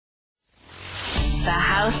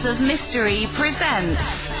House of Mystery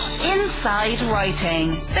presents Inside Writing,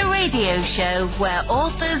 the radio show where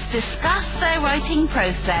authors discuss their writing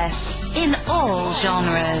process in all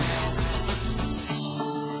genres.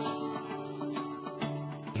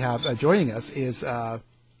 We have joining us is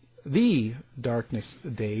the Darkness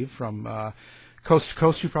Dave from Coast to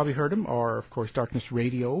Coast. You probably heard him, or of course Darkness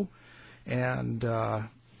Radio, and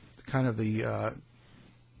kind of the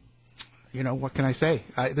what can I say?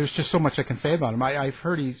 There's just so much I can say about him. I've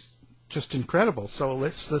heard he's just incredible. So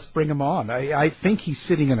let's bring him on. I think he's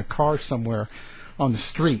sitting in a car somewhere on the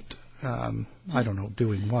street. I don't know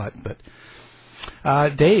doing what, but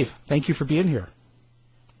Dave, thank you for being here.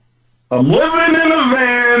 I'm living in a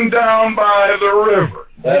van down by the river.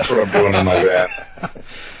 That's what I'm doing in my van.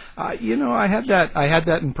 I had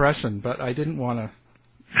that impression, but I didn't want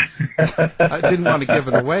to give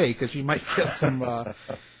it away because you might get some.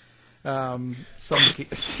 Are we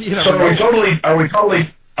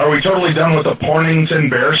totally done with the Pornington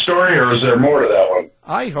Bear story, or is there more to that one?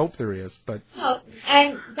 I hope there is, but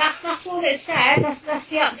that's all it said. That's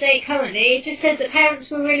the update currently. It just said that parents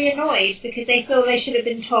were really annoyed because they feel they should have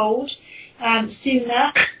been told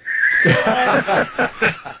sooner. And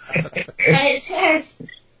it says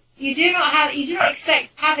you do not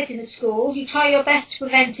expect to have it in a school. You try your best to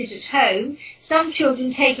prevent it at home. Some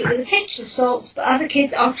children take it with a pinch of salt, but other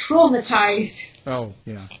kids are traumatized. Oh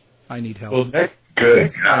yeah, I need help. Well,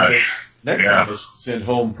 next time they should send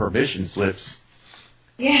home permission slips.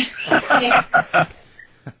 Yeah.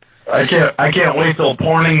 I can't wait till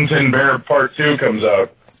Pornington Bear Part 2 comes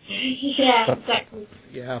out. Yeah, exactly.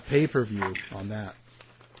 Yeah, pay-per-view on that.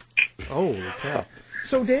 Oh, okay.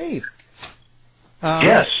 So, Dave.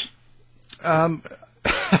 Yes. I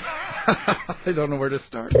don't know where to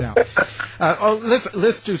start now.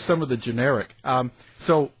 Let's do some of the generic. Now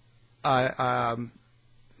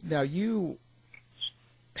you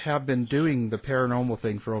have been doing the paranormal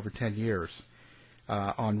thing for over 10 years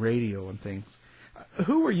on radio and things.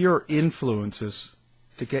 Who were your influences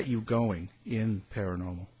to get you going in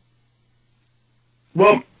paranormal?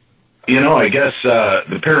 Well, I guess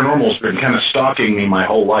the paranormal's been kind of stalking me my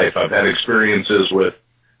whole life. I've had experiences with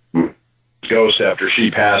ghost after she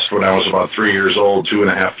passed when I was about 3 years old,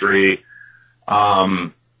 2.5, 3.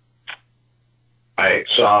 I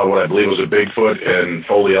saw what I believe was a Bigfoot in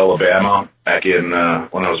Foley, Alabama, back in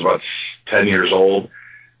when I was about 10 years old.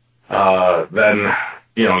 Then,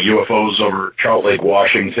 UFOs over Trout Lake,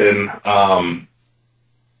 Washington.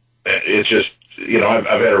 It's just, I've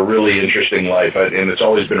had a really interesting life, and it's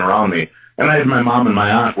always been around me. And I had my mom and my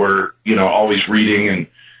aunt were, always reading and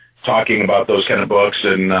talking about those kind of books,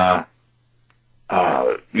 and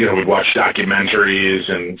we'd watch documentaries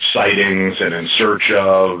and sightings and In Search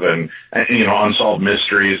of and unsolved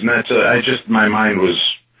mysteries. And that's, my mind was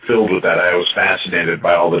filled with that. I was fascinated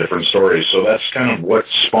by all the different stories. So that's kind of what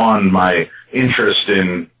spawned my interest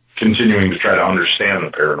in continuing to try to understand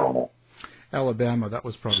the paranormal. Alabama, that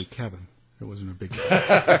was probably Kevin. It wasn't a big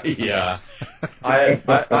Yeah. I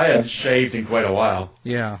hadn't shaved in quite a while.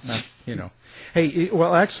 Yeah, that's, Hey,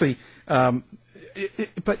 well, actually,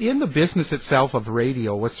 but in the business itself of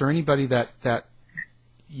radio, was there anybody that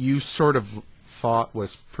you sort of thought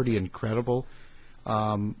was pretty incredible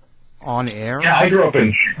on air? Yeah, I grew up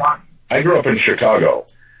in Chicago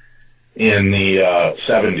in the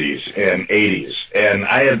 70s and 80s, and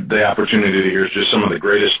I had the opportunity to hear just some of the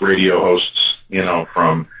greatest radio hosts,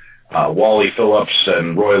 from Wally Phillips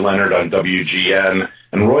and Roy Leonard on WGN.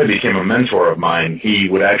 And Roy became a mentor of mine. He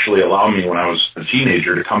would actually allow me when I was a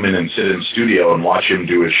teenager to come in and sit in studio and watch him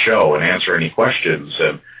do his show and answer any questions.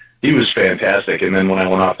 And he was fantastic. And then when I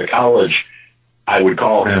went off to college, I would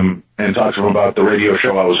call him and talk to him about the radio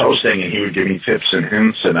show I was hosting, and he would give me tips and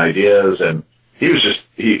hints and ideas. And he was just,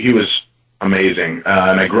 he was amazing.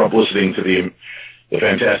 And I grew up listening to the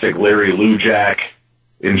fantastic Larry Lujak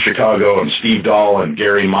in Chicago, and Steve Dahl and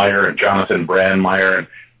Gary Meyer and Jonathan Brandmeier. And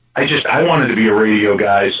I wanted to be a radio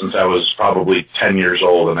guy since I was probably 10 years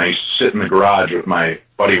old, and I used to sit in the garage with my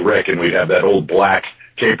buddy Rick, and we'd have that old black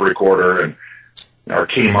tape recorder and our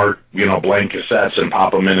Kmart, blank cassettes, and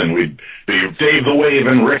pop them in, and we'd be Dave the Wave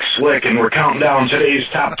and Rick Slick, and we're counting down today's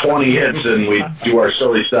top 20 hits, and we'd do our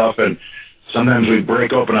silly stuff, and sometimes we'd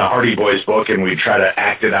break open a Hardy Boys book, and we'd try to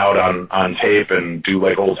act it out on tape and do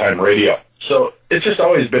like old-time radio. So it's just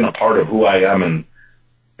always been a part of who I am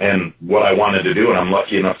and what I wanted to do, and I'm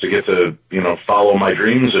lucky enough to get to, follow my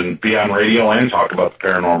dreams and be on radio and talk about the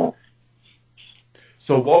paranormal.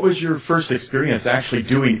 So what was your first experience actually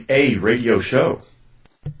doing a radio show?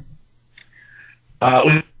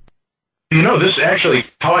 This actually,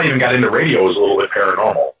 how I even got into radio was a little bit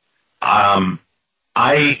paranormal.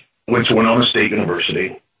 I went to Winona State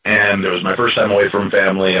University, and it was my first time away from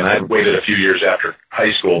family, and I'd waited a few years after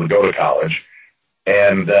high school to go to college.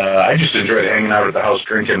 And I just enjoyed hanging out at the house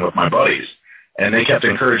drinking with my buddies. And they kept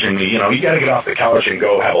encouraging me, you got to get off the couch and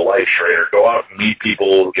go have a life, Schrader. Go out and meet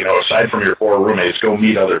people, aside from your 4 roommates, go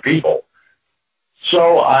meet other people.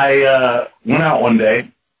 So I went out one day,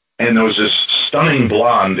 and there was this stunning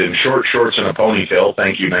blonde in short shorts and a ponytail.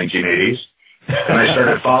 Thank you, 1980s. And I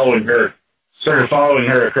started following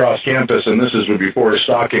her across campus, and this is before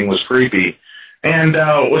stalking was creepy, and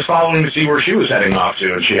was following to see where she was heading off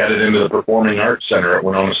to, and she headed into the Performing Arts Center at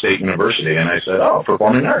Winona State University, and I said, oh,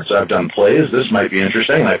 performing arts, I've done plays, this might be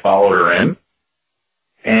interesting, and I followed her in,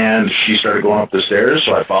 and she started going up the stairs,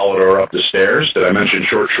 so I followed her up the stairs. Did I mention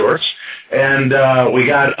short shorts? And we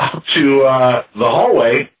got up to the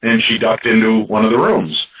hallway, and she ducked into one of the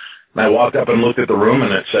rooms. And I walked up and looked at the room,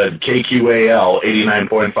 and it said KQAL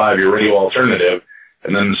 89.5, your radio alternative.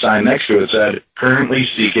 And then the sign next to it said, currently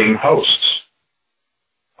seeking hosts.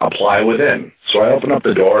 Apply within. So I opened up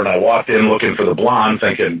the door, and I walked in looking for the blonde,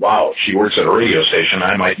 thinking, wow, she works at a radio station.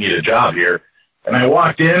 I might need a job here. And I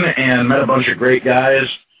walked in and met a bunch of great guys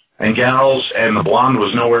and gals, and the blonde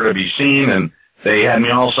was nowhere to be seen. And they had me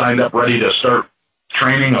all signed up, ready to start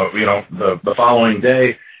training, the following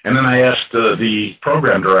day. And then I asked the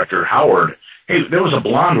program director, Howard, hey, there was a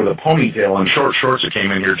blonde with a ponytail and short shorts that came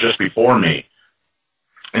in here just before me.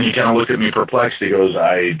 And he kind of looked at me perplexed. He goes,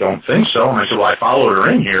 I don't think so. And I said, well, I followed her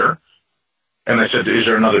in here. And I said, is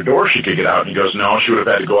there another door she could get out? And he goes, no, she would have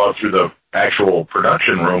had to go out through the actual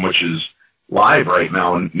production room, which is live right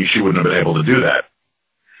now, and she wouldn't have been able to do that.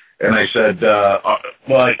 And I said,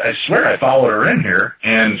 well, I swear I followed her in here,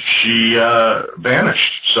 and she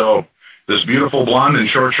vanished. So this beautiful blonde in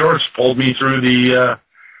short shorts pulled me through the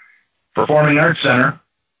Performing Arts Center,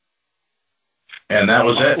 and that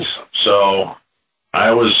was it. So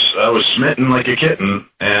I was smitten like a kitten,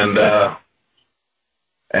 and I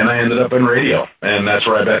ended up in radio, and that's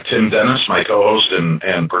where I met Tim Dennis, my co-host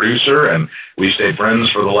and producer, and we stayed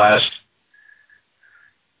friends for the last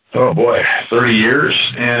 30 years,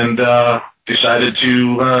 and decided he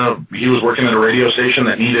was working at a radio station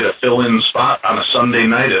that needed a fill-in spot on a Sunday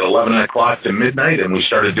night at 11 o'clock to midnight, and we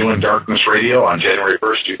started doing Darkness Radio on January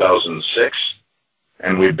 1st, 2006,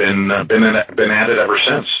 and we've been at it ever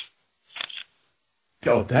since.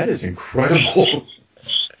 Oh, that is incredible.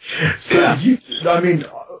 So, yeah.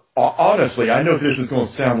 Honestly, I know this is going to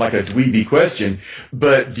sound like a dweeby question,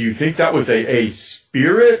 but do you think that was a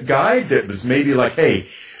spirit guide that was maybe like, hey,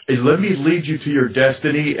 let me lead you to your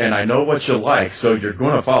destiny, and I know what you like, so you're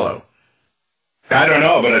going to follow? I don't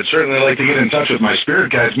know, but I'd certainly like to get in touch with my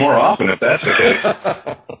spirit guides more often, if that's the case.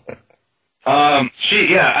 I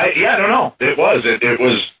don't know. It was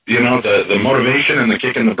the motivation and the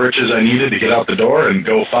kick in the britches I needed to get out the door and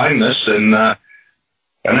go find this, and I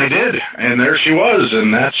did, and there she was,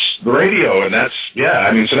 and that's the radio, and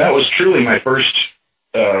so that was truly my first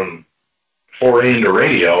foray into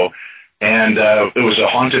radio. And it was a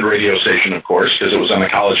haunted radio station, of course, because it was on a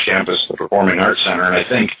college campus, the Performing Arts Center. And I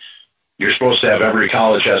think you're supposed to have, every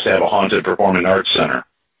college has to have a haunted performing arts center.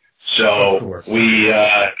 So we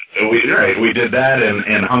did that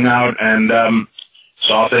and hung out and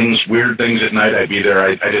saw weird things at night. I'd be there.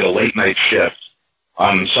 I did a late night shift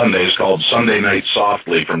on Sundays called Sunday Night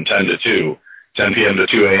Softly from 10 p.m. to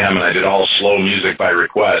 2 a.m. And I did all slow music by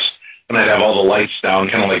request. And I'd have all the lights down,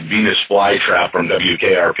 kind of like Venus Flytrap from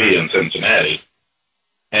WKRP in Cincinnati.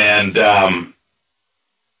 And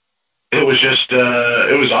it was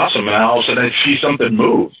it was awesome. And all of a sudden I'd see something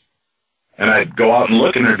move. And I'd go out and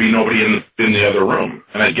look, and there'd be nobody in the other room.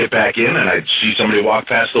 And I'd get back in, and I'd see somebody walk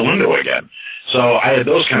past the window again. So I had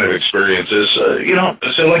those kind of experiences.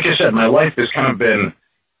 So like I said, my life has kind of been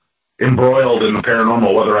embroiled in the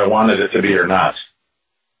paranormal, whether I wanted it to be or not.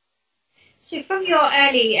 So from your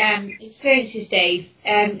early experiences, Dave,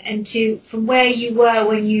 and from where you were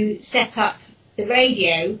when you set up the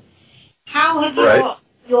radio, how have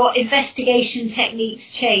your investigation techniques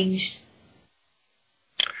changed?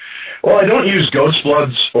 Well, I don't use ghost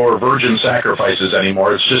bloods or virgin sacrifices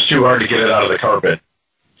anymore. It's just too hard to get it out of the carpet.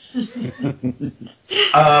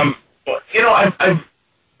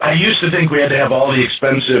 I used to think we had to have all the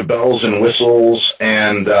expensive bells and whistles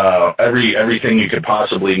and everything you could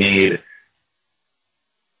possibly need.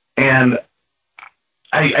 And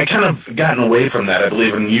I kind of gotten away from that. I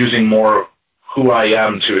believe in using more who I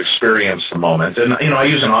am to experience the moment. And, I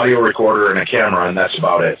use an audio recorder and a camera, and that's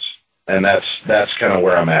about it. And that's kind of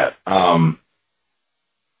where I'm at.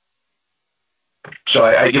 So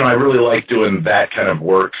I really like doing that kind of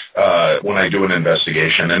work when I do an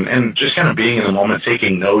investigation, and just kind of being in the moment,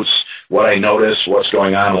 taking notes, what I notice, what's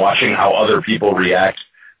going on, watching how other people react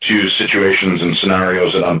to situations and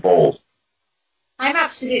scenarios that unfold. I'm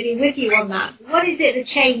absolutely with you on that. What is it that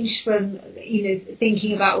changed from,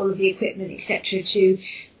 thinking about all of the equipment, etc., to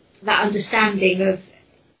that understanding of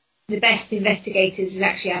the best investigators is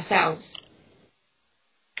actually ourselves?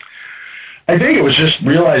 I think it was just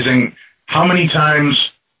realizing how many times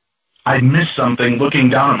I'd miss something, looking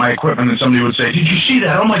down at my equipment, and somebody would say, "Did you see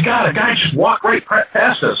that? Oh my God, a guy just walked right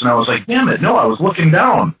past us." And I was like, "Damn it, no, I was looking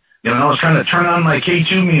down. I was trying to turn on my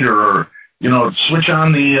K2 meter or, switch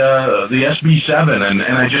on the SB7, and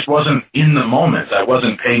I just wasn't in the moment. I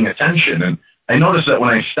wasn't paying attention." And I noticed that when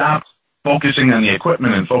I stopped focusing on the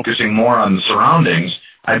equipment and focusing more on the surroundings,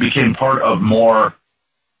 I became part of more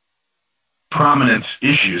prominent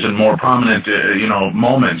issues and more prominent,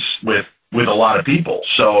 moments with a lot of people.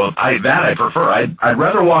 So I prefer. I'd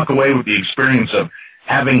rather walk away with the experience of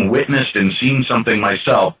having witnessed and seen something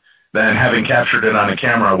myself than having captured it on a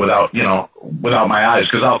camera without my eyes,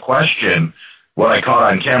 because I'll question what I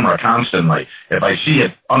caught on camera constantly. If I see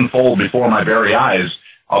it unfold before my very eyes,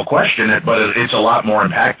 I'll question it, but it's a lot more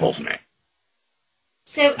impactful to me.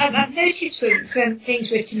 So I've noticed from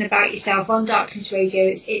things written about yourself on Darkness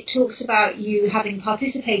Radio, it talks about you having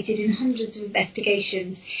participated in hundreds of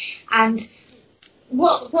investigations. And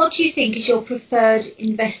what do you think is your preferred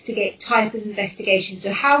type of investigation?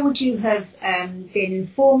 So how would you have been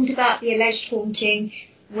informed about the alleged haunting?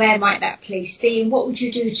 Where might that place be? And what would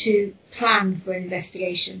you do to plan for an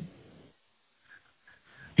investigation?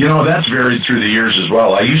 That's varied through the years as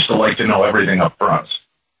well. I used to like to know everything up front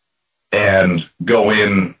and go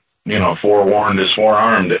in, forewarned is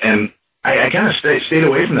forearmed. And I kind of stayed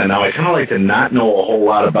away from that now. I kind of like to not know a whole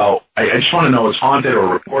lot about, I just want to know it's haunted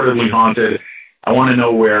or reportedly haunted. I want to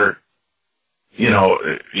know where,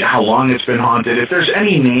 how long it's been haunted. If there's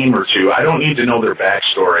any name or two, I don't need to know their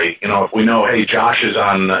backstory. If we know, hey, Josh is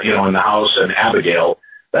on, in the house and Abigail,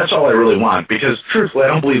 that's all I really want. Because truthfully, I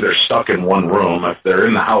don't believe they're stuck in one room. If they're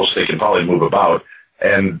in the house, they can probably move about.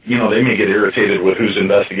 And, they may get irritated with who's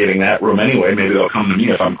investigating that room anyway. Maybe they'll come to me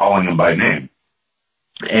if I'm calling them by name.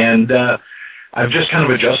 And I've just kind of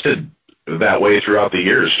adjusted that way throughout the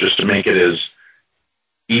years just to make it as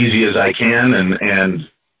easy as I can and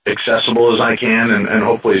accessible as I can, and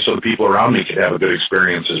hopefully so the people around me could have a good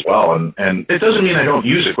experience as well. And it doesn't mean I don't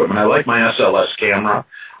use equipment. I like my SLS camera.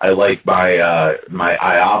 I like my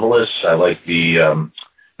iOvilus. I like the,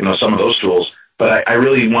 some of those tools. But I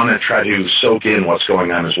really want to try to soak in what's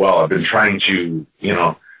going on as well. I've been trying to,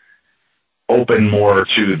 open more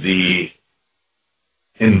to the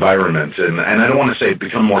environment. And I don't want to say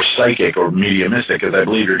become more psychic or mediumistic, because I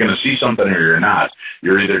believe you're going to see something or you're not.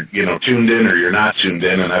 You're either, tuned in or you're not tuned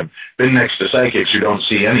in. And I've been next to psychics who don't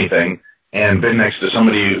see anything, and been next to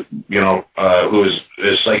somebody, who is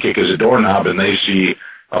as psychic as a doorknob, and they see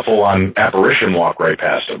a full-on apparition walk right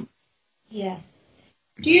past them. Yeah.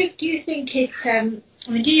 Do you think it?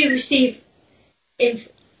 Do you receive?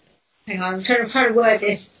 Hang on, I'm trying to word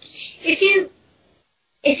this. If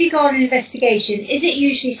you go on an investigation, is it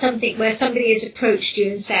usually something where somebody has approached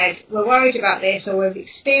you and said, "We're worried about this," or "We've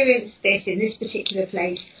experienced this in this particular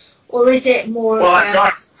place," or is it more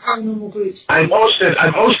paranormal groups? I've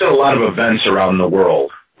hosted a lot of events around the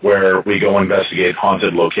world where we go investigate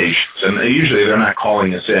haunted locations. And usually they're not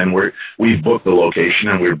calling us in. We've booked the location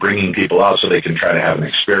and we're bringing people out so they can try to have an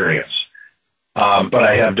experience. But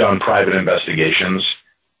I have done private investigations,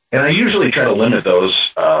 and I usually try to limit those.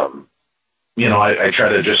 I try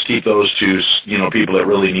to just keep those to, people that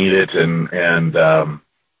really need it and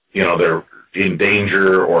they're in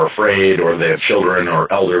danger or afraid, or they have children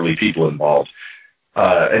or elderly people involved.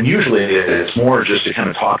 And usually it's more just to kind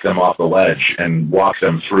of talk them off the ledge and walk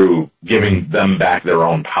them through giving them back their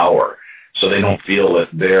own power, so they don't feel that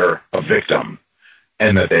they're a victim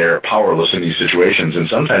and that they're powerless in these situations. And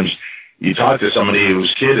sometimes you talk to somebody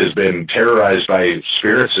whose kid has been terrorized by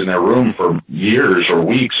spirits in their room for years or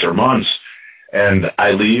weeks or months, and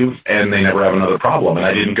I leave and they never have another problem. And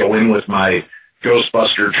I didn't go in with my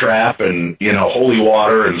Ghostbuster trap and, holy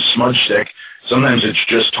water and smudge stick. Sometimes it's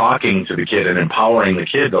just talking to the kid and empowering the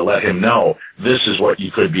kid to let him know this is what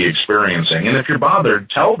you could be experiencing. And if you're bothered,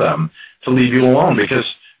 tell them to leave you alone, because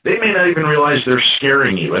they may not even realize they're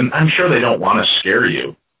scaring you. And I'm sure they don't want to scare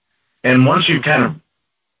you. And once you've kind of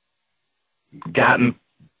gotten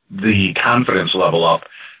the confidence level up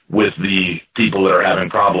with the people that are having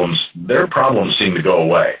problems, their problems seem to go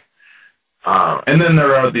away. And then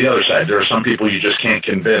there are the other side. There are some people you just can't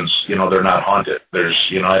convince, they're not haunted. There's,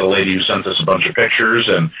 I had a lady who sent us a bunch of pictures,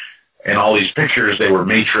 and And all these pictures, they were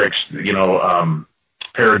matrix,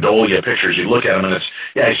 pareidolia pictures. You look at them and it's,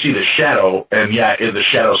 I see the shadow, and the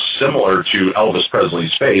shadow's similar to Elvis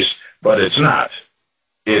Presley's face, but it's not.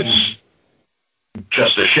 It's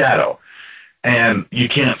just a shadow. And you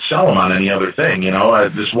can't sell them on any other thing.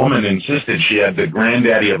 This woman insisted she had the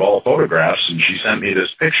granddaddy of all photographs, and she sent me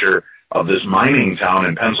this picture of this mining town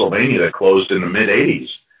in Pennsylvania that closed in the mid-'80s.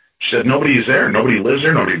 She said, nobody's there, nobody lives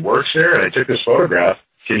there, nobody works there, and I took this photograph.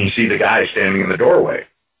 Can you see the guy standing in the doorway?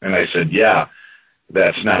 And I said, yeah,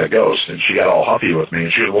 that's not a ghost. And she got all huffy with me,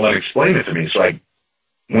 and she said, well, then explain it to me. So I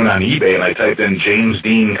went on eBay, and I typed in James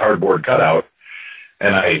Dean cardboard cutout,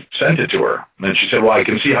 and I sent it to her. And she said, well, I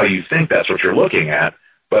can see how you think that's what you're looking at,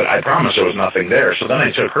 but I promise there was nothing there. So then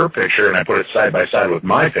I took her picture, and I put it side by side with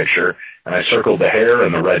my picture, and I circled the hair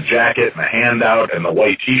and the red jacket and the handout and the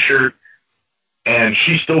white T-shirt, and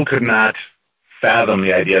she still could not fathom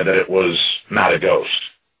the idea that it was not a ghost.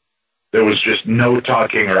 There was just no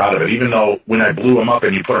talking her out of it, even though when I blew them up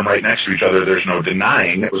and you put them right next to each other, there's no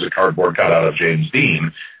denying it was a cardboard cutout of James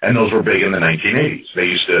Dean, and those were big in the 1980s. They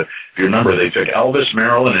used to, if you remember, they took Elvis,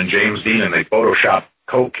 Marilyn, and James Dean, and they photoshopped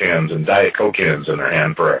Coke cans and Diet Coke cans in their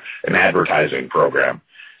hand for an advertising program.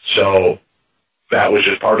 So that was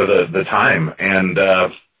just part of the time, and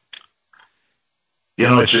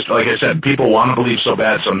it's just, like I said, people want to believe so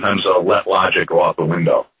bad, sometimes they'll let logic go out the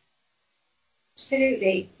window.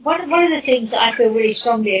 Absolutely. One of the things that I feel really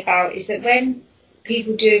strongly about is that when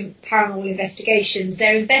people do paranormal investigations,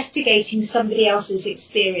 they're investigating somebody else's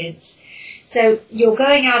experience. So you're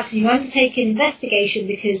going out and you undertake an investigation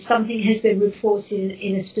because something has been reported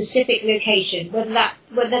in a specific location, whether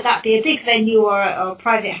that be a big venue or a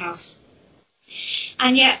private house.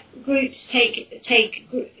 And yet groups take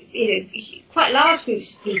quite large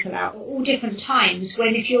groups of people out at all different times,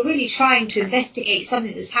 when if you're really trying to investigate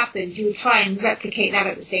something that's happened, you would try and replicate that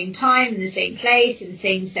at the same time, in the same place, in the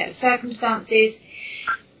same set of circumstances.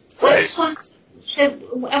 Right. I just want, and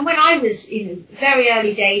when I was, very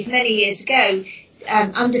early days, many years ago,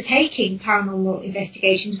 undertaking paranormal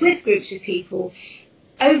investigations with groups of people,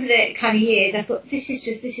 over the kind of years, I thought, this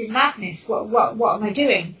is madness. What am I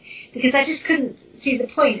doing? Because I just couldn't see the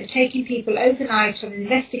point of taking people overnight on an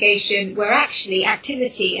investigation where actually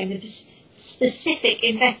activity and the specific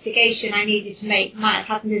investigation I needed to make might have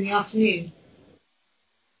happened in the afternoon.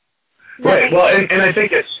 Right. Well, and I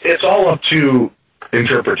think it's all up to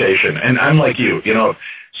interpretation. And I'm like you. If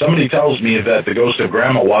somebody tells me that the ghost of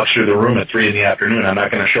Grandma walks through the room at 3 p.m, I'm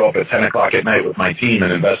not going to show up at 10 o'clock at night with my team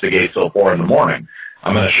and investigate till 4 a.m.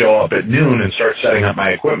 I'm going to show up at noon and start setting up my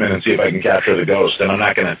equipment and see if I can capture the ghost. And I'm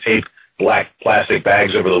not going to tape black plastic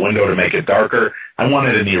bags over the window to make it darker. I want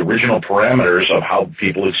it in the original parameters of how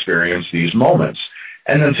people experience these moments.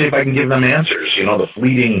 And then see if I can give them answers. The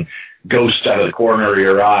fleeting ghosts out of the corner of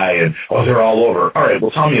your eye and, they're all over. All right, well,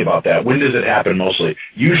 tell me about that. When does it happen mostly?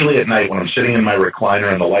 Usually at night when I'm sitting in my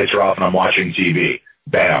recliner and the lights are off and I'm watching TV.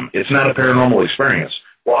 Bam. It's not a paranormal experience.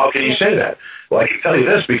 Well, how can you say that? Well, I can tell you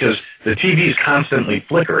this because the TV is constantly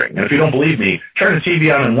flickering. And if you don't believe me, turn the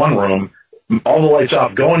TV on in one room, all the lights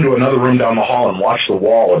off, go into another room down the hall and watch the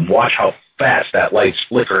wall and watch how fast that light's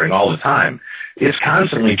flickering all the time. It's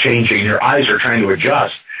constantly changing. Your eyes are trying to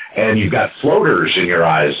adjust, and you've got floaters in your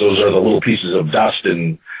eyes. Those are the little pieces of dust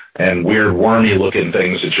and weird wormy-looking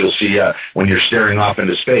things that you'll see when you're staring off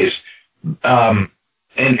into space.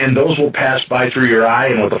 And those will pass by through your eye,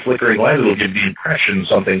 and with the flickering light, it'll give the impression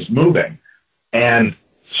something's moving. And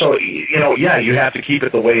so, you have to keep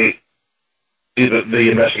it the way the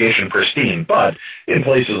investigation pristine. But in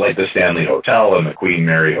places like the Stanley Hotel and the Queen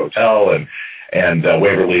Mary Hotel and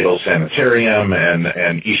Waverly Hills Sanitarium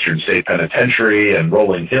and Eastern State Penitentiary and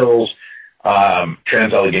Rolling Hills,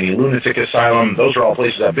 Trans-Allegheny Lunatic Asylum, those are all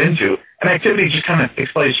places I've been to, and activity just kind of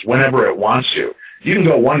takes place whenever it wants to. You can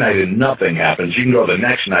go one night and nothing happens. You can go the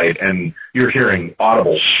next night and you're hearing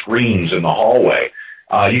audible screams in the hallway.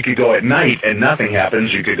 You could go at night and nothing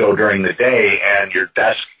happens. You could go during the day and your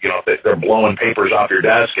desk, they're blowing papers off your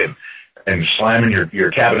desk and slamming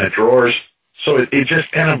your cabinet drawers. So it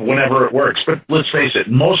just kind of whenever it works. But let's face it,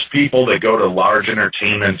 most people that go to large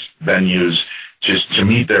entertainment venues just to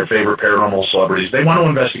meet their favorite paranormal celebrities, they want to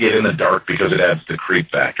investigate in the dark because it adds the creep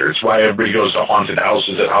factor. It's why everybody goes to haunted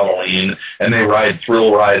houses at Halloween and they ride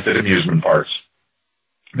thrill rides at amusement parks.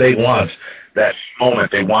 They want that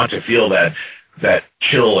moment. They want to feel that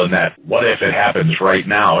chill and that what if it happens right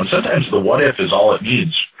now. And sometimes the what if is all it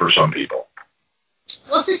needs for some people.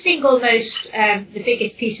 What's the single most, the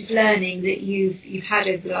biggest piece of learning that you've had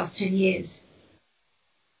over the last 10 years?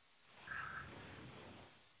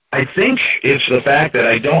 I think it's the fact that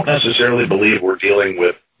I don't necessarily believe we're dealing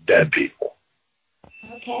with dead people.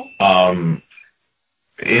 Okay.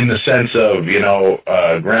 In the sense of,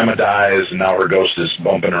 grandma dies and now her ghost is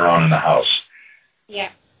bumping around in the house.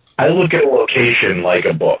 Yeah. I look at a location like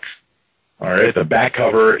a book. All right, the back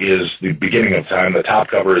cover is the beginning of time. The top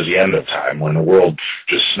cover is the end of time, when the world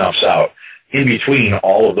just snuffs out. In between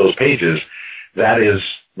all of those pages, that is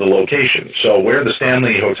the location. So where the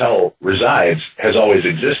Stanley Hotel resides has always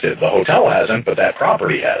existed. The hotel hasn't, but that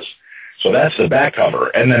property has. So that's the back cover.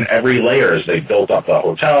 And then every layer, as they built up the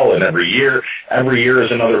hotel, and every year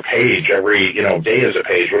is another page. Every, day is a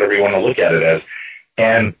page, whatever you want to look at it as.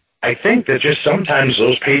 And I think that just sometimes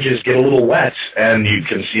those pages get a little wet, and you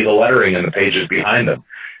can see the lettering in the pages behind them.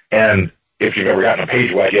 And if you've ever gotten a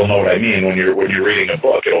page wet, you'll know what I mean. When you're reading a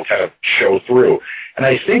book, it'll kind of show through. And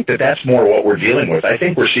I think that that's more what we're dealing with. I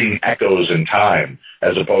think we're seeing echoes in time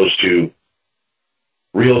as opposed to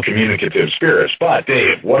real communicative spirits. But,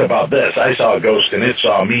 Dave, what about this? I saw a ghost, and it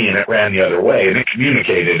saw me, and it ran the other way, and it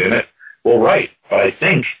communicated, and it... Well, right. But I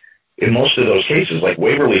think in most of those cases, like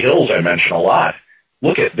Waverly Hills I mention a lot,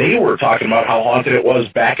 they were talking about how haunted it was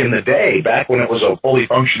back in the day, back when it was a fully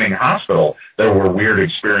functioning hospital. There were weird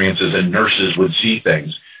experiences, and nurses would see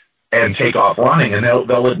things and take off running, and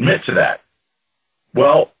they'll admit to that.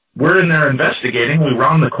 Well, we're in there investigating. We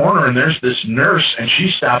round the corner, and there's this nurse, and she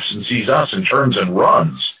stops and sees us and turns and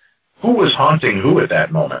runs. Who was haunting who at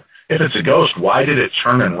that moment? If it's a ghost, why did it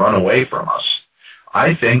turn and run away from us?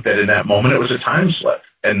 I think that in that moment it was a time slip,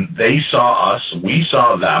 and they saw us, we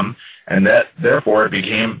saw them, and that therefore it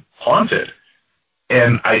became haunted.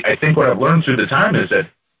 And I think what I've learned through the time is that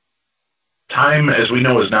time, as we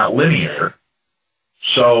know, is not linear.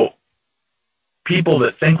 So people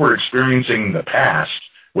that think we're experiencing the past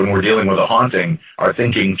when we're dealing with a haunting are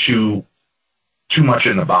thinking too much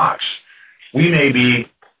in the box. We may be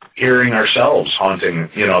hearing ourselves haunting,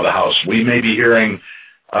 the house. We may be hearing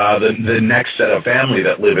the next set of family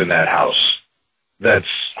that live in that house that's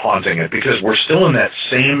haunting it, because we're still in that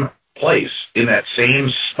same place, in that same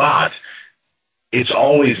spot. It's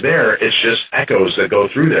always there. It's just echoes that go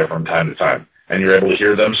through there from time to time, and you're able to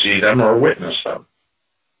hear them, see them, or witness them.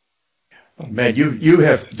 Man,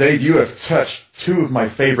 Dave, you have touched two of my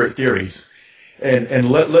favorite theories. And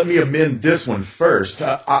let me amend this one first.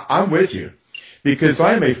 I'm with you, because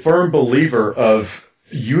I am a firm believer of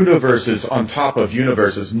universes on top of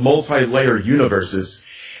universes, multi-layer universes.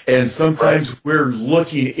 And sometimes we're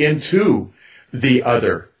looking into the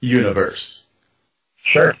other universe.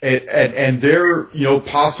 Sure. And they're,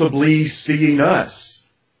 possibly seeing us.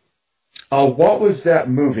 What was that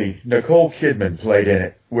movie Nicole Kidman played in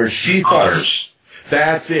it, where she thought,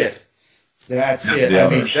 that's it. That's it. I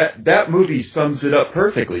mean, that movie sums it up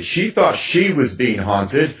perfectly. She thought she was being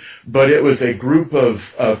haunted, but it was a group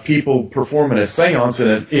of people performing a seance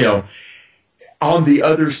and, on the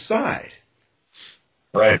other side.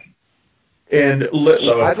 Right. And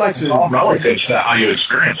so I'd like to... It's all relative to how you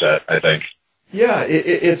experience that, I think. Yeah,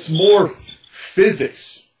 it's more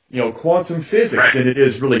physics, quantum physics, than it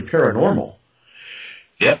is really paranormal.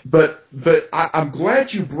 Yep. But I'm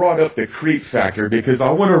glad you brought up the creep factor, because I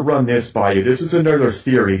want to run this by you. This is another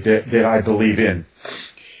theory that I believe in.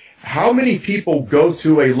 How many people go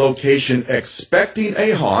to a location expecting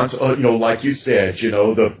a haunt, like you said,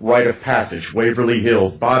 the rite of passage, Waverly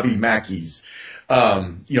Hills, Bobby Mackey's,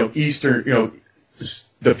 Eastern,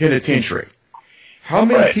 the penitentiary. How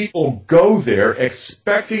many people go there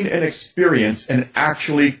expecting an experience and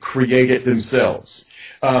actually create it themselves,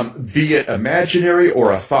 be it imaginary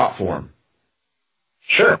or a thought form?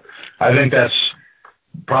 Sure. I think that's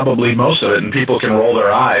probably most of it, and people can roll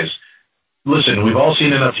their eyes. Listen, we've all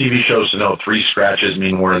seen enough TV shows to know 3 scratches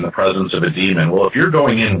mean we're in the presence of a demon. Well, if you're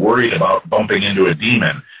going in worried about bumping into a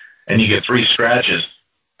demon and you get 3 scratches,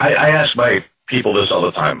 I ask my people this all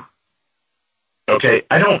the time. Okay,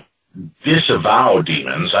 I don't disavow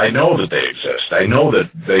demons. I know that they exist. I know that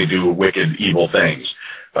they do wicked, evil things.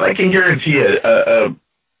 But I can guarantee you, a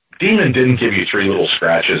demon didn't give you 3 little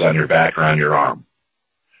scratches on your back or on your arm.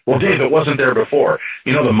 Well, Dave, it wasn't there before.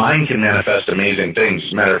 The mind can manifest amazing things.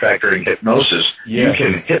 As a matter of fact, during hypnosis, you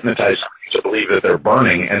can hypnotize somebody to believe that they're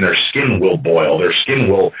burning, and their skin will boil. Their skin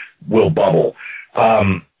will bubble.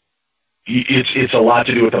 It's a lot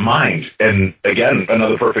to do with the mind. And again,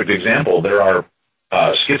 another perfect example, there are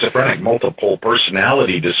schizophrenic multiple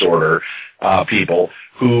personality disorder people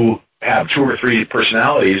who have 2 or 3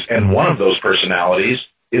 personalities, and one of those personalities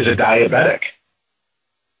is a diabetic.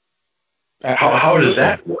 How does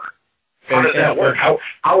that work? How does that work?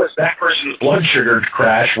 How is that person's blood sugar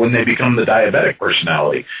crash when they become the diabetic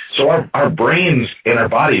personality? So our brains and our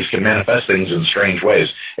bodies can manifest things in strange ways.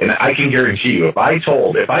 And I can guarantee you, if I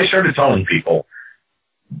started telling people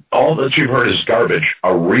all that you've heard is garbage.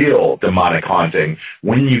 A real demonic haunting,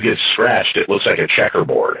 when you get scratched, it looks like a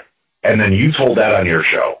checkerboard. And then you told that on your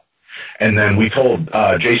show. And then we told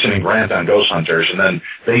Jason and Grant on Ghost Hunters, and then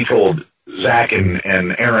they told Zach and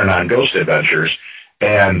Aaron on Ghost Adventures,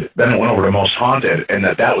 and then it went over to Most Haunted, and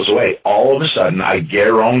that was the way. All of a sudden, I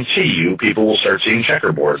guarantee you, people will start seeing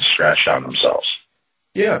checkerboards scratched on themselves.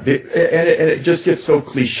 Yeah, and it just gets so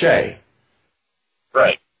cliche.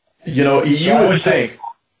 Right. You know, you would think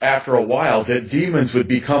after a while that demons would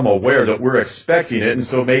become aware that we're expecting it, and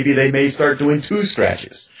so maybe they may start doing 2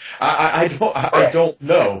 scratches. I don't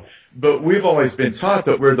know, but we've always been taught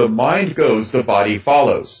that where the mind goes, the body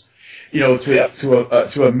follows. You know,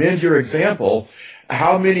 to amend your example,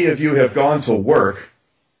 how many of you have gone to work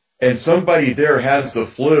and somebody there has the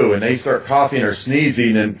flu and they start coughing or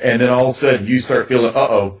sneezing, and then all of a sudden you start feeling,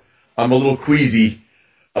 I'm a little queasy,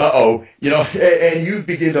 you know, and you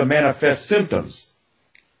begin to manifest symptoms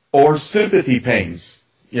or sympathy pains,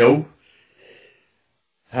 you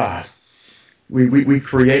know. We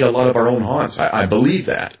create a lot of our own haunts. I believe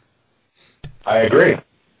that. I agree.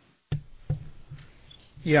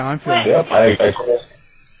 Yeah, I'm feeling. Yep,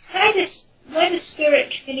 Where does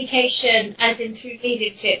spirit communication, as in through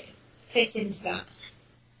mediumship, fit into that?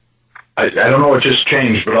 I don't know what just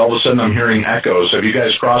changed, but all of a sudden I'm hearing echoes. Have you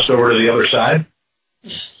guys crossed over to the other side?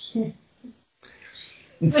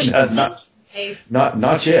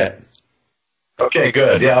 Not yet. Okay,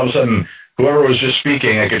 good. Yeah, all of a sudden, whoever was just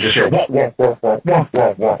speaking, I could just hear wah, wah, wah, wah, wah,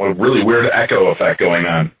 wah, wah, a really weird echo effect going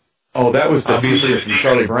on. Oh, that was the teacher from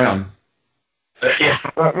Charlie Brown. Yeah.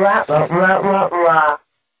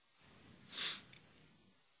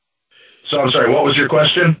 So I'm sorry, what was your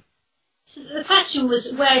question? So the question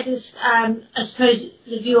was, where does, I suppose,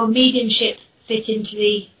 the view on mediumship fit into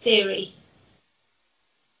the theory?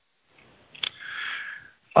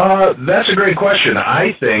 That's a great question.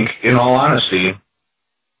 I think, in all honesty,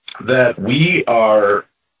 that we are,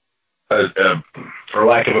 for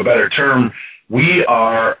lack of a better term, we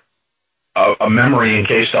are a memory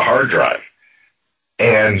encased a hard drive.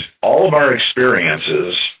 And all of our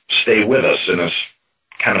experiences stay with us in this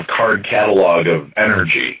kind of card catalog of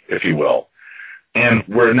energy, if you will. And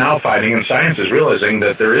we're now finding, and science is realizing,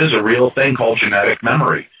 that there is a real thing called genetic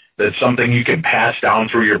memory. That's something you can pass down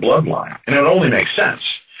through your bloodline. And it only makes sense.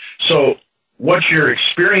 So what you're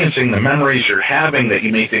experiencing, the memories you're having that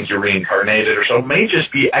you may think you're reincarnated or so, may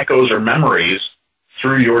just be echoes or memories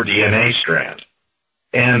through your DNA strand.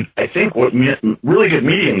 And I think what really good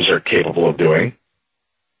mediums are capable of doing,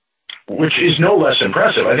 which is no less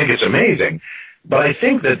impressive, I think it's amazing, but I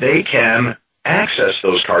think that they can access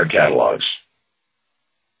those card catalogs.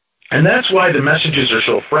 And that's why the messages are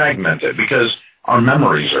so fragmented, because our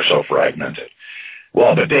memories are so fragmented.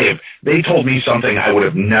 Well, but Dave, they told me something I would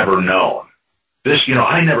have never known. This,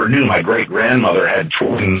 I never knew my great-grandmother had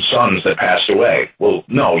twin sons that passed away. Well,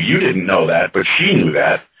 no, you didn't know that, but she knew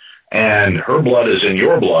that. And her blood is in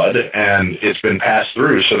your blood, and it's been passed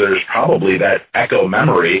through, so there's probably that echo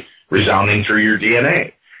memory resounding through your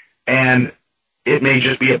DNA. And it may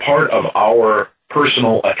just be a part of our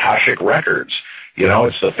personal Akashic records.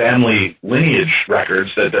 It's the family lineage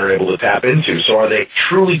records that they're able to tap into. So are they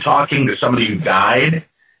truly talking to somebody who died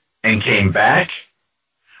and came back?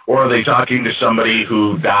 Or are they talking to somebody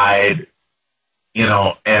who died,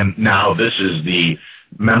 and now this is the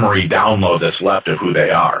memory download that's left of who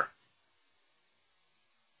they are?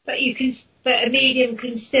 But a medium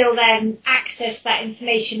can still then access that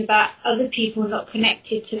information about other people not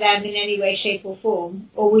connected to them in any way, shape or form?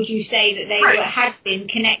 Or would you say that they had been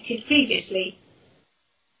connected previously?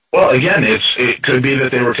 Well, again, it could be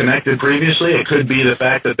that they were connected previously. It could be the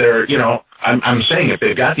fact that they're, I'm saying if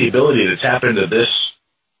they've got the ability to tap into this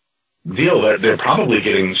deal, they're probably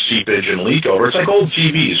getting seepage and leak over. It's like old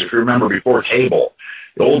TVs, if you remember before cable.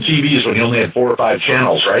 The old TVs when you only had 4 or 5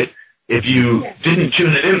 channels, right? If you didn't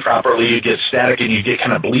tune it in properly, you'd get static and you'd get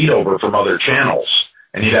kind of bleed over from other channels,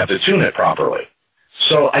 and you'd have to tune it properly.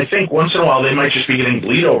 So I think once in a while they might just be getting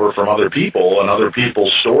bleed over from other people and other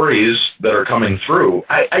people's stories that are coming through.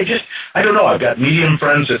 I don't know. I've got medium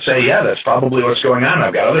friends that say, yeah, that's probably what's going on.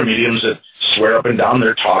 I've got other mediums that swear up and down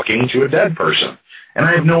they're talking to a dead person. And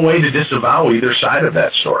I have no way to disavow either side of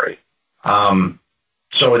that story.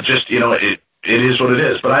 So it just, it is what it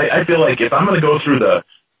is. But I feel like if I'm going to go through the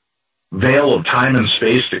veil of time and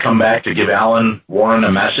space to come back to give Alan Warren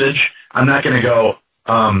a message, I'm not going to go,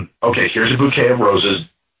 okay, here's a bouquet of roses.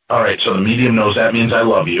 All right, so the medium knows that means I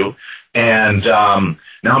love you. And now I'm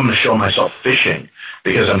going to show myself fishing.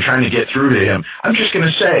 because I'm trying to get through to him, I'm just going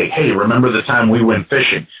to say, hey, remember the time we went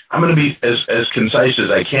fishing? I'm going to be as concise as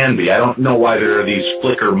I can be. I don't know why there are these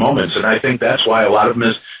flicker moments, and I think that's why a lot of them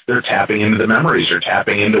is they're tapping into the memories. They're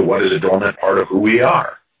tapping into what is a dormant part of who we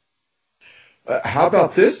are. How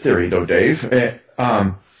about this theory, though, Dave? That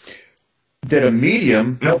a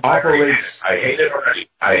medium operates... I hate it already.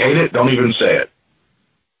 I hate it. Don't even say it.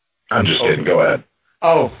 I'm just kidding. Go ahead.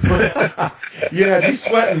 Oh, you had me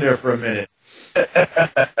sweating there for a minute.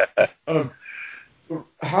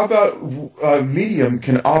 How about a medium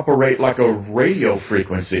can operate like a radio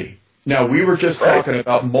frequency? Now, we were just talking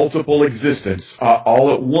about multiple existence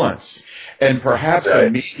all at once, and perhaps a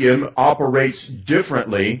medium operates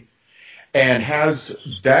differently and has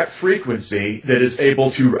that frequency that is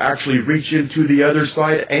able to actually reach into the other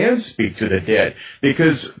side and speak to the dead,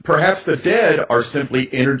 because perhaps the dead are simply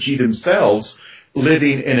energy themselves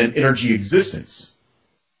living in an energy existence.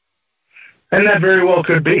 And that very well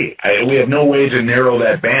could be. We have no way to narrow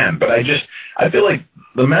that band, but I feel like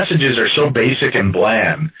the messages are so basic and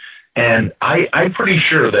bland, and I'm pretty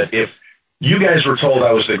sure that if you guys were told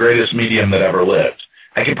I was the greatest medium that ever lived,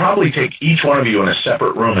 I could probably take each one of you in a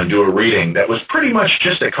separate room and do a reading that was pretty much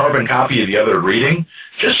just a carbon copy of the other reading,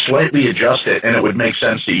 just slightly adjust it, and it would make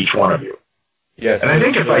sense to each one of you. Yes. And I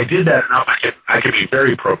think if I did that enough, I could be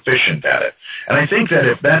very proficient at it. And I think that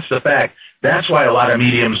if that's the fact, that's why a lot of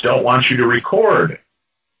mediums don't want you to record.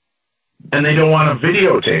 And they don't want to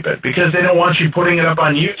videotape it, because they don't want you putting it up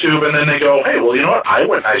on YouTube, and then they go, hey, well, you know what? I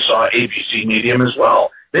went and I saw ABC Medium as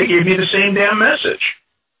well. They gave me the same damn message.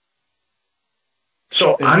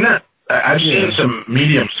 So I've seen some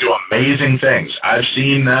mediums do amazing things. I've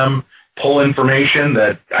seen them pull information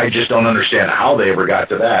that I just don't understand how they ever got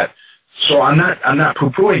to that. So I'm not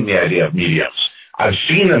poo-pooing the idea of mediums. I've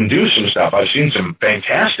seen them do some stuff. I've seen some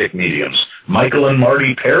fantastic mediums. Michael and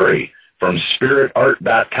Marty Perry from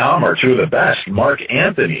spiritart.com are two of the best. Mark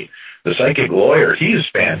Anthony, the psychic lawyer, he's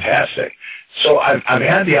fantastic. So I've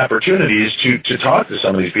had the opportunities to talk to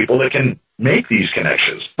some of these people that can make these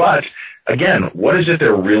connections. But again, what is it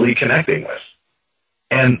they're really connecting with?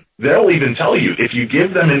 And they'll even tell you, if you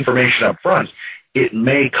give them information up front, it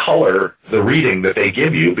may color the reading that they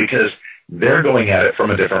give you, because they're going at it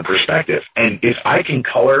from a different perspective. And if I can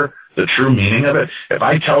color the true meaning of it, if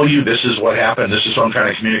I tell you this is what happened, this is what I'm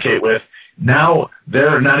trying to communicate with, now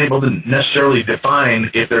they're not able to necessarily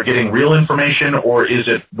define if they're getting real information or is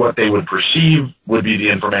it what they would perceive would be the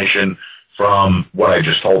information from what I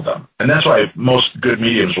just told them. And that's why most good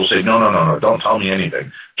mediums will say, no, don't tell me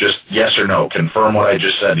anything. Just yes or no, confirm what I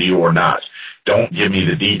just said to you or not. Don't give me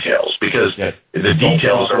the details, because the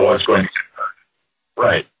details are what's going to confirm.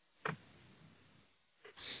 Right.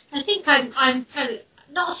 I think I'm kind of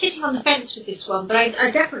not sitting on the fence with this one, but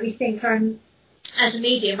I definitely think as a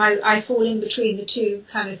medium, I fall in between the two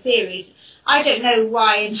kind of theories. I don't know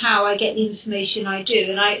why and how I get the information I do,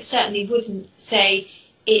 and I certainly wouldn't say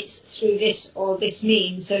it's through this or this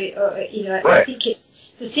means. So, I think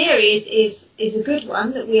the theory is a good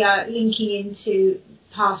one, that we are linking into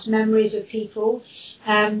past memories of people,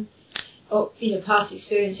 or past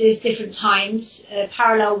experiences, different times,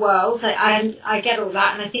 parallel worlds. I get all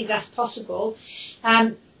that, and I think that's possible.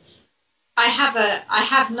 I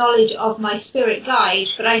have knowledge of my spirit guide,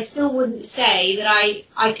 but I still wouldn't say that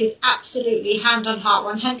I could absolutely, hand on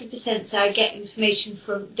heart, 100% say I get information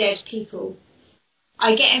from dead people.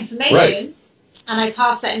 I get information, and I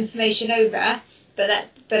pass that information over, but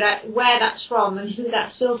where that's from and who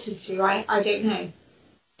that's filtered through, I don't know.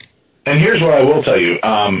 And here's what I will tell you,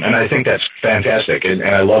 and I think that's fantastic, and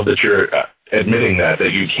I love that you're admitting that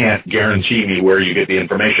you can't guarantee me where you get the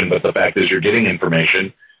information, but the fact is you're getting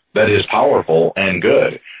information that is powerful and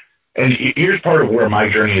good. And here's part of where my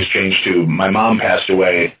journey has changed too. My mom passed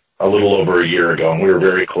away a little over a year ago, and we were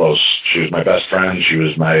very close. She was my best friend. She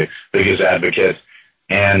was my biggest advocate,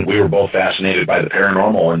 and we were both fascinated by the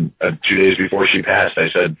paranormal. And 2 days before she passed, I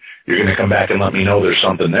said, you're going to come back and let me know there's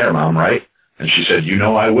something there, Mom, right? And she said,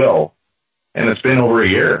 I will. And it's been over a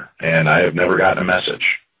year, and I have never gotten a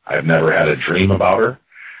message. I've never had a dream about her.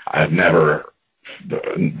 I've never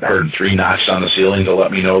heard 3 knocks on the ceiling to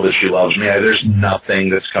let me know that she loves me. There's nothing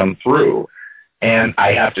that's come through. And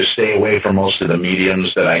I have to stay away from most of the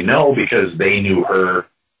mediums that I know because they knew her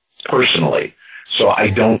personally. So I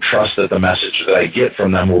don't trust that the message that I get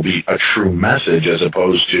from them will be a true message, as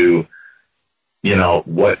opposed to,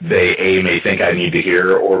 what they, A, may think I need to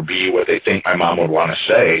hear, or B, what they think my mom would want to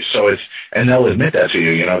say. So and they'll admit that to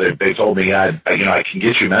you. They told me, I can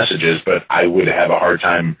get you messages, but I would have a hard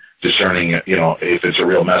time discerning, if it's a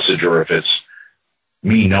real message or if it's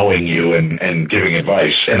me knowing you and giving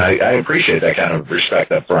advice. And I appreciate that kind of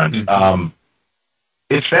respect up front. Mm-hmm.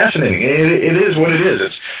 It's fascinating. It is what it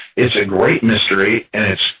is. It's a great mystery, and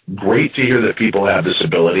it's great to hear that people have this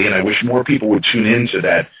ability, and I wish more people would tune into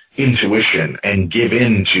that intuition and give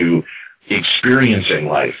in to experiencing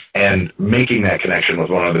life and making that connection with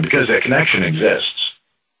one another, because that connection exists.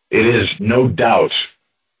 It is no doubt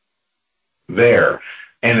there,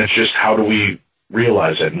 and it's just how do we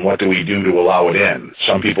realize it, and what do we do to allow it in?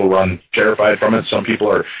 Some people run terrified from it. Some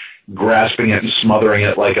people are grasping it and smothering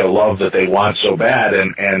it like a love that they want so bad,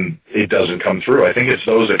 and it doesn't come through. I think it's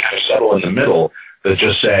those that kind of settle in the middle that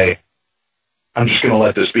just say, I'm just going to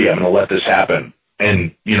let this be. I'm going to let this happen.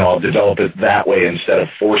 And, I'll develop it that way instead of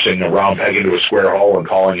forcing a round peg into a square hole and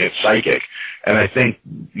calling it psychic. And I think,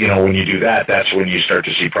 when you do that, that's when you start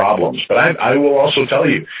to see problems. But I will also tell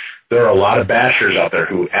you, there are a lot of bashers out there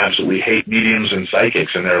who absolutely hate mediums and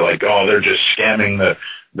psychics, and they're like, oh, they're just scamming the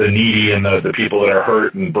needy and the people that are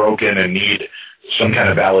hurt and broken and need some kind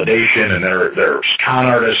of validation, and they're con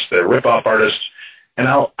artists, they're rip-off artists. And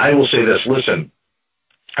I will say this, listen,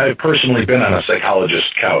 I've personally been on a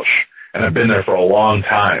psychologist's couch, and I've been there for a long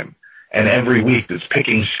time, and every week it's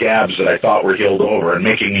picking scabs that I thought were healed over and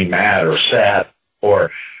making me mad or sad or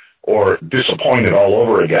disappointed all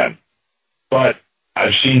over again. But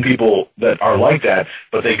I've seen people that are like that,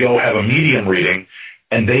 but they go have a medium reading,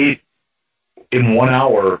 and they, in 1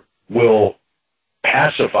 hour, will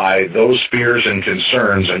pacify those fears and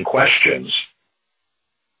concerns and questions,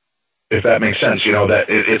 if that makes sense. That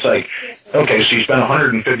it's like, okay, so you spent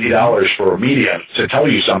 $150 for a medium to tell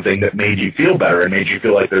you something that made you feel better and made you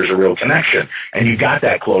feel like there's a real connection. And you got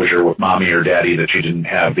that closure with mommy or daddy that you didn't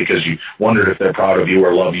have because you wondered if they're proud of you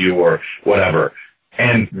or love you or whatever.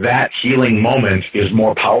 And that healing moment is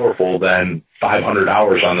more powerful than 500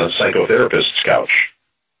 hours on the psychotherapist's couch.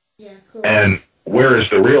 Yeah, cool. And where is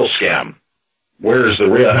the real scam? Where is the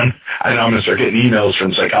real? I know I'm going to start getting emails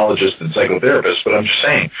from psychologists and psychotherapists, but I'm just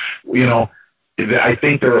saying, I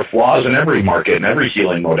think there are flaws in every market and every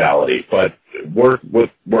healing modality, but go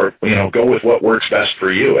with what works best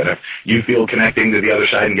for you. And if you feel connecting to the other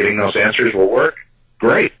side and getting those answers will work,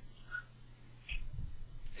 great.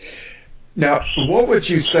 Now, what would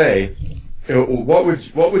you say? What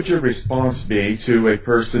would your response be to a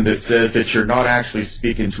person that says that you're not actually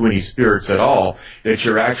speaking to any spirits at all, that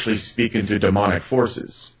you're actually speaking to demonic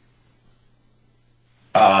forces?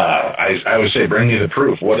 I would say bring me the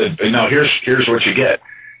proof. Now here's what you get.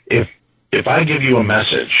 If I give you a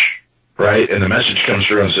message, right, and the message comes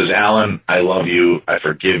through and says, Alan, I love you, I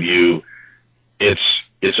forgive you, it's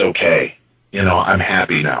okay, I'm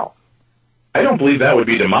happy now. I don't believe that would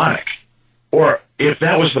be demonic. Or if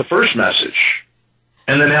that was the first message,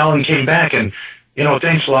 and then Alan came back and,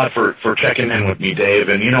 thanks a lot for checking in with me, Dave,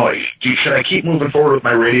 and, should I keep moving forward with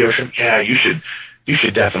my radio show? Yeah, you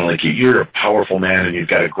should definitely keep. You're a powerful man, and you've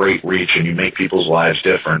got a great reach, and you make people's lives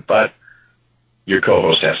different, but your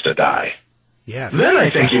co-host has to die. Yes. Then I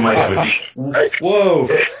think you might have a demon, right? Whoa.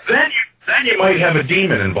 Then you might have a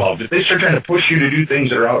demon involved. If they start trying to push you to do things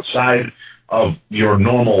that are outside of your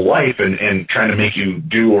normal life and trying to make you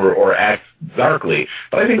do or act darkly.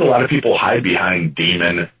 But I think a lot of people hide behind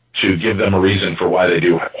demon to give them a reason for why they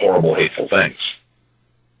do horrible, hateful things.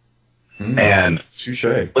 And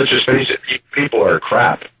touché. Let's just face it, people are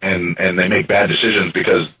crap and they make bad decisions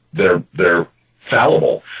because they're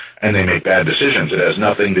fallible and they make bad decisions. It has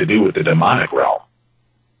nothing to do with the demonic realm.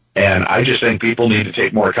 And I just think people need to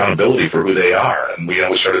take more accountability for who they are. And we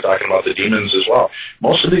started talking about the demons as well.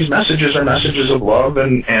 Most of these messages are messages of love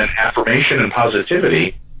and affirmation and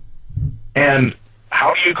positivity. And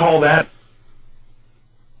how do you call that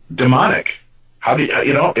demonic? How do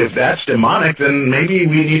if that's demonic, then maybe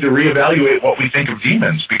we need to reevaluate what we think of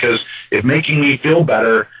demons. Because if making me feel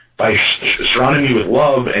better by surrounding me with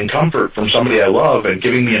love and comfort from somebody I love and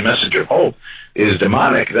giving me a message of hope is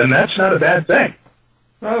demonic, then that's not a bad thing.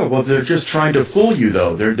 Oh, well, they're just trying to fool you,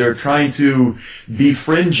 though. They're trying to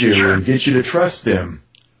befriend you and get you to trust them.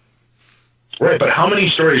 Right, but how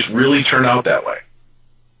many stories really turn out that way?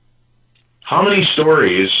 How many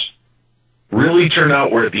stories really turn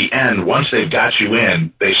out where at the end, once they've got you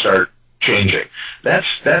in, they start changing? That's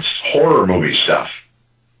horror movie stuff.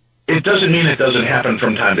 It doesn't mean it doesn't happen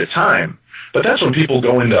from time to time. But that's when people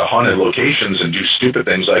go into haunted locations and do stupid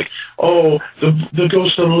things like, oh, the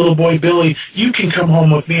ghost of the little boy Billy, you can come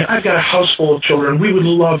home with me. I've got a house full of children. We would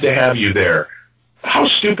love to have you there. How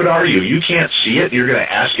stupid are you? You can't see it. You're going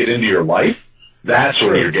to ask it into your life? That's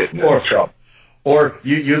where you're getting into trouble. Or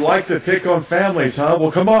you like to pick on families, huh?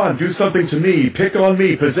 Well, come on, do something to me. Pick on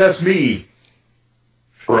me. Possess me.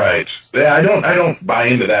 Right. Yeah, I don't buy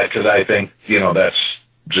into that because I think, that's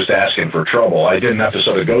just asking for trouble. I did an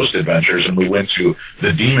episode of Ghost Adventures, and we went to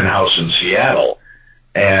the Demon House in Seattle,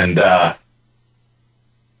 And I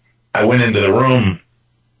went into the room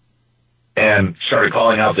and started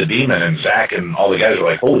calling out the demon, and Zach and all the guys were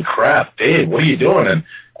like, "Holy crap, Dave, what are you doing?" And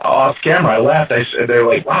off camera, I laughed. I said, "They're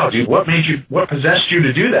like, wow, dude, what possessed you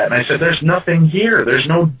to do that?" And I said, "There's nothing here. There's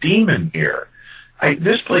no demon here.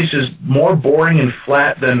 This place is more boring and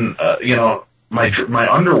flat than my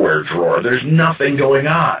underwear drawer. There's nothing going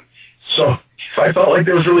on." So if I felt like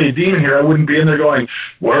there was really a demon here, I wouldn't be in there going,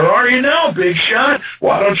 "Where are you now, big shot?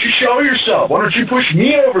 Why don't you show yourself? Why don't you push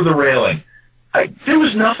me over the railing?" There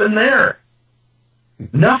was nothing there.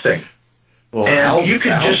 Nothing. Well, and you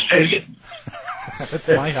could just take it. That's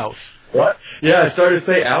my house. What? Yeah, I started to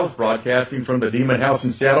say Al's broadcasting from the demon house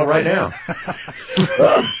in Seattle right now.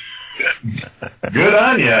 Good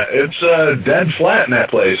on you. It's dead flat in that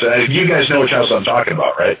place. You guys know which house I'm talking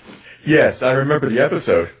about, right? Yes, I remember the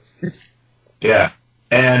episode. Yeah.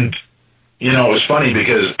 And, it was funny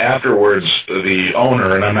because afterwards the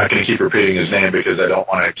owner, and I'm not going to keep repeating his name because I don't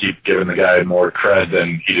want to keep giving the guy more cred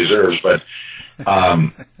than he deserves, but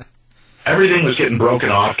everything was getting broken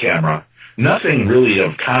off camera. Nothing really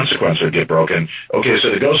of consequence would get broken. Okay, so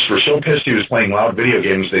the ghosts were so pissed he was playing loud video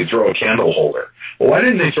games, they'd throw a candle holder. Well, why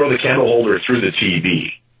didn't they throw the candle holder through the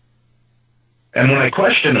TV? And when I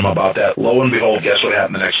questioned him about that, lo and behold, guess what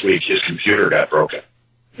happened the next week? His computer got broken.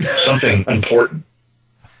 Something important.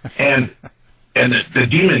 And the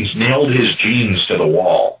demons nailed his jeans to the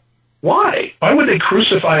wall. Why? Why would they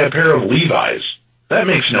crucify a pair of Levi's? That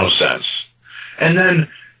makes no sense. And then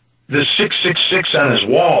the 666 on his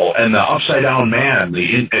wall and the upside-down man,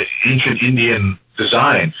 the ancient Indian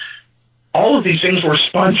design, all of these things were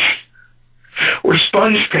sponge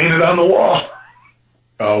painted on the wall.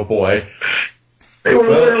 Oh, boy. They were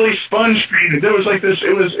literally sponge painted. There was like this,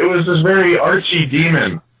 it was this very artsy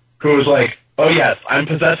demon who was like, "Oh yes, I'm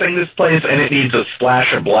possessing this place and it needs a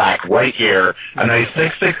splash of black right here. A nice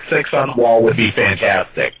 666 on the wall would be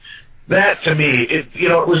fantastic." That, to me, it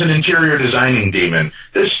was an interior designing demon.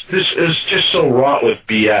 This is just so wrought with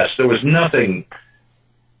BS. There was nothing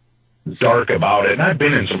dark about it. And I've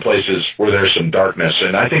been in some places where there's some darkness,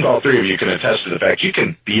 and I think all three of you can attest to the fact you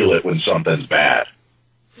can feel it when something's bad.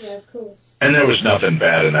 Yeah, of course. And there was nothing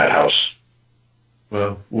bad in that house.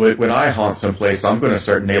 Well, when I haunt someplace, I'm going to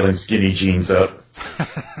start nailing skinny jeans up.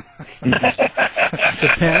 The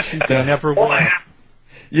pants they never wore.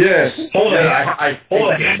 Yes. Pull the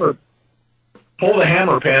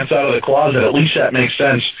hammer pants out of the closet. At least that makes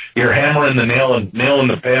sense. You're hammering the nail and nailing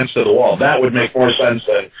the pants to the wall. That would make more sense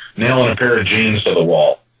than nailing a pair of jeans to the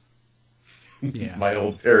wall. Yeah. My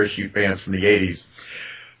old parachute pants from the 80s.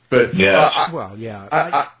 But yeah. I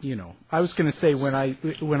was going to say when I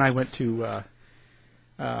went to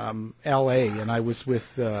L.A. and I was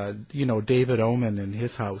with David Oman in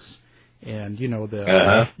his house and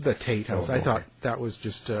the Tate house. I thought that was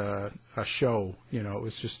just a show. It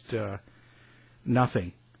was just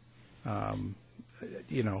nothing.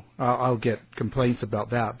 I'll get complaints about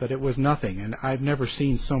that, but it was nothing. And I've never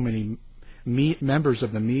seen so many members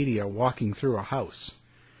of the media walking through a house.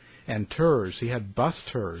 And tours. He had bus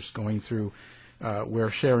tours going through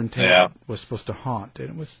where Sharon Tate was supposed to haunt.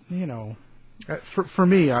 And it was, for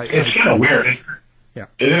me, it's kind of weird. Yeah.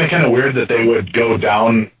 Isn't it kind of weird that they would go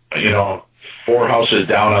down, 4 houses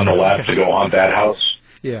down on the left to go haunt that house?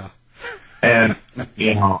 Yeah. And,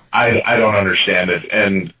 I don't understand it.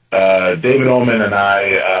 And David Oman and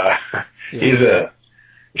I, he got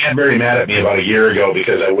very mad at me about a year ago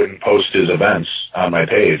because I wouldn't post his events on my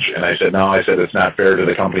page. And I said, no, it's not fair to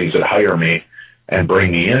the companies that hire me and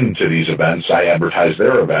bring me into these events. I advertise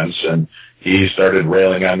their events. And he started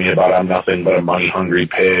railing on me about I'm nothing but a money-hungry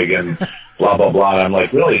pig and blah, blah, blah. And I'm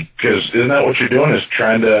like, really? Because isn't that what you're doing is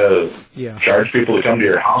trying to charge people to come to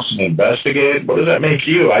your house and investigate? What does that make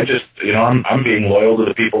you? I just, I'm being loyal to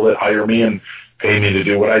the people that hire me and pay me to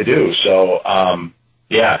do what I do. So,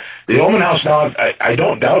 the Oman House now, I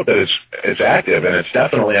don't doubt that it's active, and it's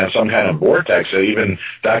definitely on some kind of vortex. Even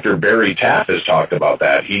Dr. Barry Taff has talked about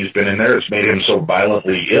that. He's been in there. It's made him so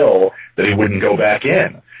violently ill that he wouldn't go back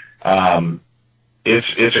in.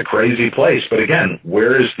 It's a crazy place. But again,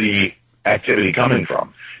 where is the activity coming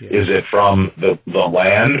from? Yeah. Is it from the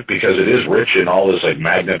land, because it is rich in all this like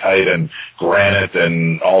magnetite and granite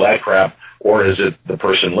and all that crap, or is it the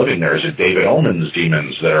person living there? Is it David Oman's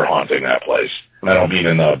demons that are haunting that place? And I don't mean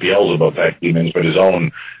in the Beelzebub type demons, but his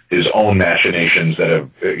own machinations that have,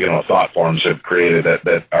 thought forms have created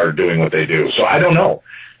that are doing what they do. So I don't know.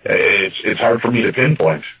 It's hard for me to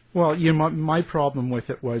pinpoint. Well, my problem with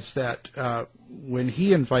it was that when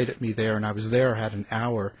he invited me there, and I was there, had an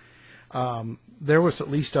hour, there was at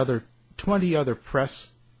least 20 other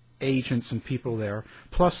press agents and people there.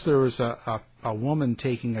 Plus, there was a woman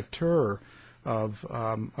taking a tour of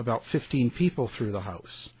about 15 people through the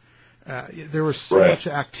house. There was so much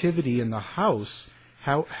activity in the house.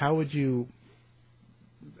 How would you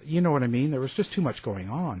know what I mean? There was just too much going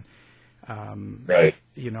on. Right.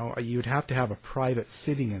 You'd have to have a private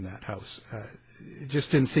sitting in that house. It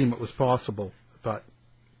just didn't seem it was possible, but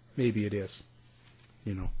maybe it is.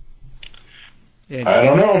 Anyway. I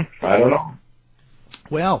don't know.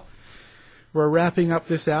 Well, we're wrapping up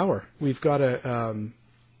this hour. We've got to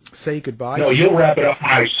say goodbye. No, you'll wrap it up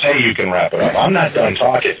when I say you can wrap it up. I'm not done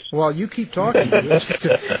talking. Well, you keep talking.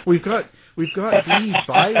 We've got the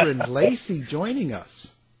Byron Lacey joining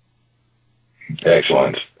us.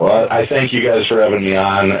 Excellent. Well, I thank you guys for having me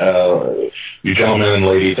on. You gentlemen and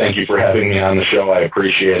lady, thank you for having me on the show. I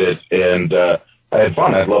appreciate it. And I had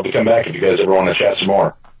fun. I'd love to come back if you guys ever want to chat some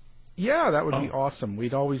more. Yeah, that would be awesome.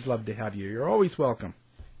 We'd always love to have you. You're always welcome.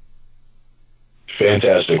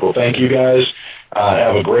 Fantastic. Well, thank you guys.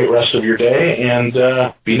 Have a great rest of your day, and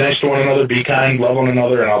be nice to one another, be kind, love one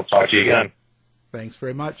another, and I'll talk to you again. Thanks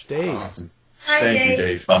very much, Dave. Awesome. Hi, Thank you,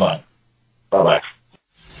 Dave. Bye-bye. Bye-bye.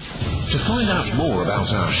 To find out more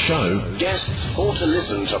about our show, guests, or to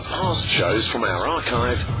listen to past shows from our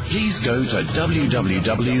archive, please go to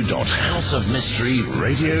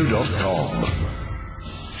www.houseofmysteryradio.com.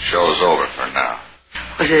 Show's over for now.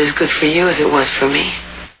 Was it as good for you as it was for me?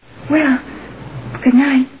 Well, good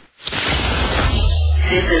night.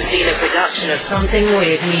 This has been a production of Something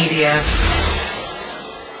Weird Media.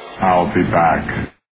 I'll be back.